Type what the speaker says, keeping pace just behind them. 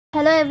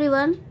Hello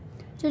everyone.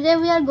 Today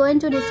we are going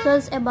to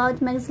discuss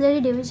about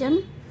maxillary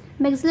division.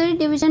 Maxillary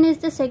division is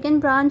the second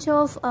branch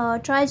of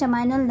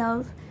trigeminal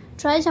nerve.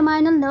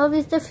 Trigeminal nerve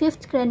is the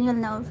fifth cranial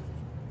nerve.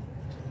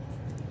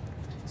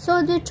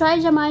 So the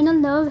trigeminal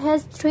nerve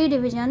has three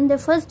divisions. The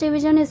first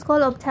division is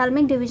called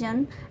ophthalmic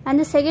division, and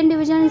the second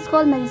division is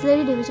called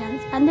maxillary division,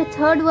 and the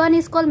third one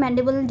is called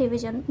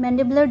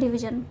mandibular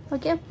division.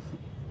 Okay.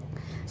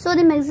 So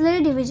the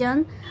maxillary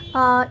division,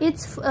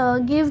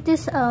 give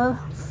this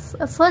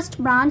first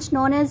branch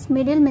known as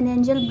middle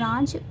meningeal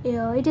branch.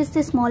 It is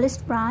the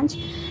smallest branch.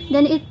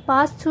 Then it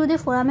passed through the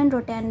foramen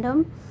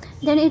rotundum.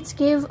 Then it's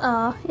give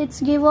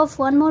off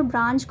one more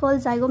branch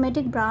called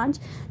zygomatic branch.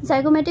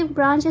 Zygomatic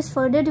branch is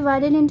further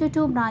divided into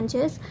two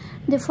branches.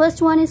 The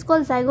first one is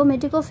called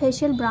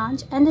zygomaticofacial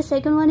branch, and the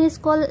second one is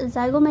called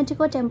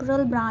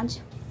zygomaticotemporal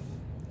branch.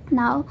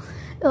 Now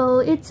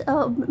its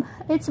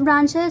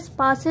branches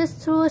passes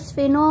through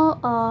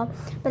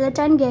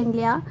sphenopalatine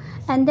ganglia,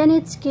 and then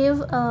it's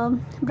give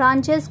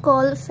branches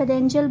called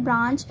pharyngeal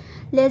branch,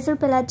 laser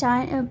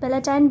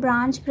palatine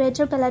branch,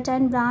 greater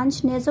palatine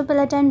branch,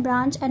 nasopalatine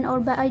branch, and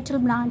orbital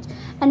branch.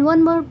 And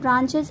one more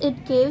branches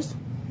it gives,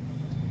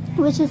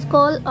 which is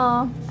called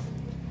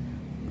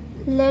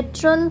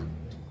lateral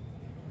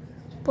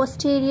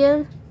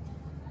posterior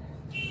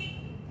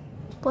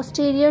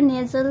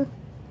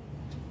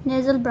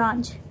nasal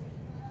branch.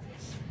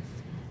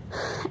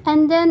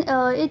 And then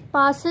it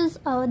passes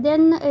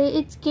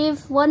it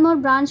gives one more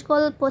branch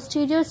called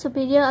posterior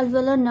superior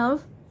alveolar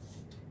nerve.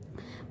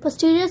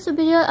 Posterior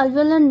superior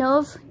alveolar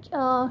nerve,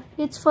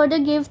 it's further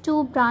give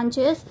two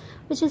branches,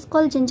 which is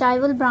called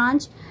gingival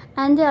branch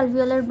and the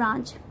alveolar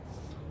branch.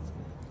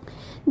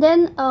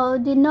 Then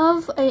the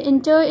nerve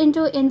enter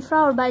into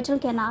infraorbital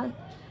canal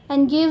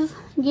and give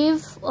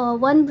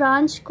one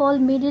branch called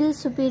middle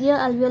superior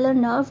alveolar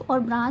nerve or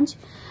branch,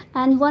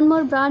 and one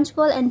more branch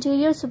called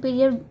anterior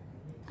superior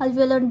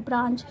alveolar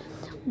branch.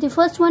 The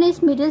first one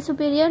is middle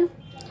superior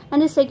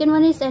and the second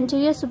one is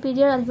anterior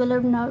superior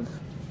alveolar nerve.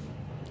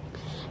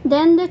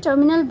 Then the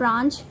terminal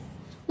branch,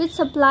 which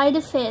supply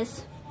the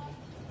face.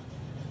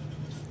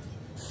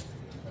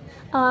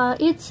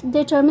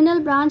 The terminal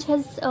branch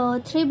has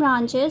three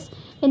branches: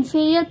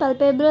 inferior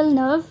palpebral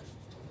nerve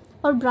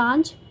or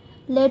branch,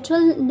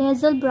 lateral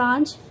nasal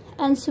branch,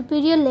 and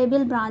superior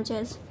labial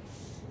branches.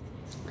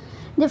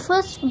 The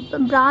first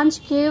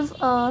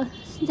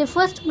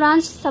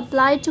branch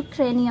supplied to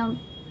cranium.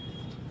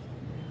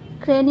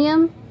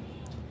 The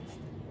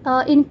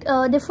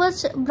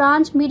first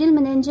branch, middle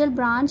meningeal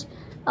branch,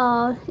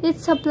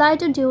 it's supplied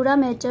to dura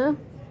mater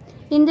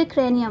in the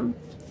cranium,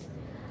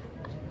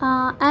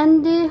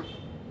 and the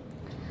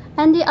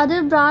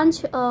other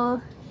branch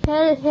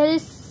here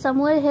is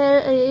somewhere here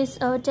is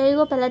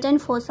pterygopalatine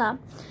fossa.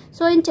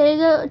 So in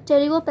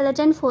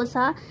pterygopalatine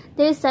fossa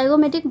there is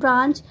zygomatic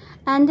branch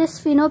and the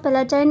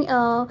sphenopalatine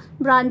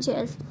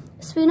branches.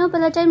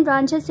 Sphenopalatine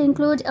branches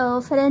include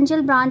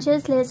pharyngeal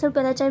branches, laser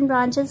palatine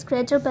branches,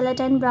 greater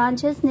palatine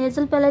branches,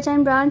 nasal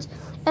palatine branch,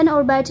 and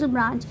orbital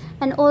branch,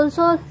 and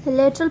also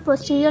lateral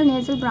posterior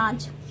nasal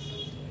branch.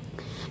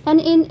 And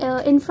in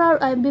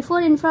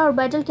before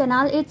infraorbital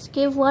canal, it's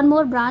give one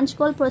more branch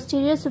called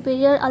posterior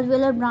superior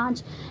alveolar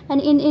branch,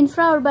 and in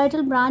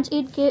infraorbital branch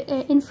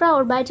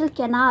infraorbital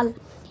canal,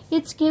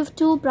 it's give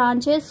two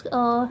branches,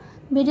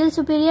 middle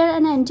superior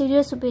and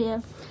anterior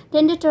superior.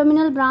 Then the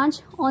terminal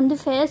branch on the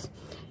face,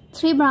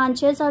 three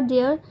branches are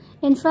there: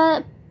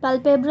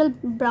 infrapalpebral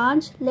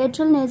branch,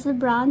 lateral nasal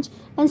branch,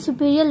 and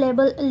superior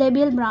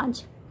labial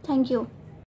branch. Thank you.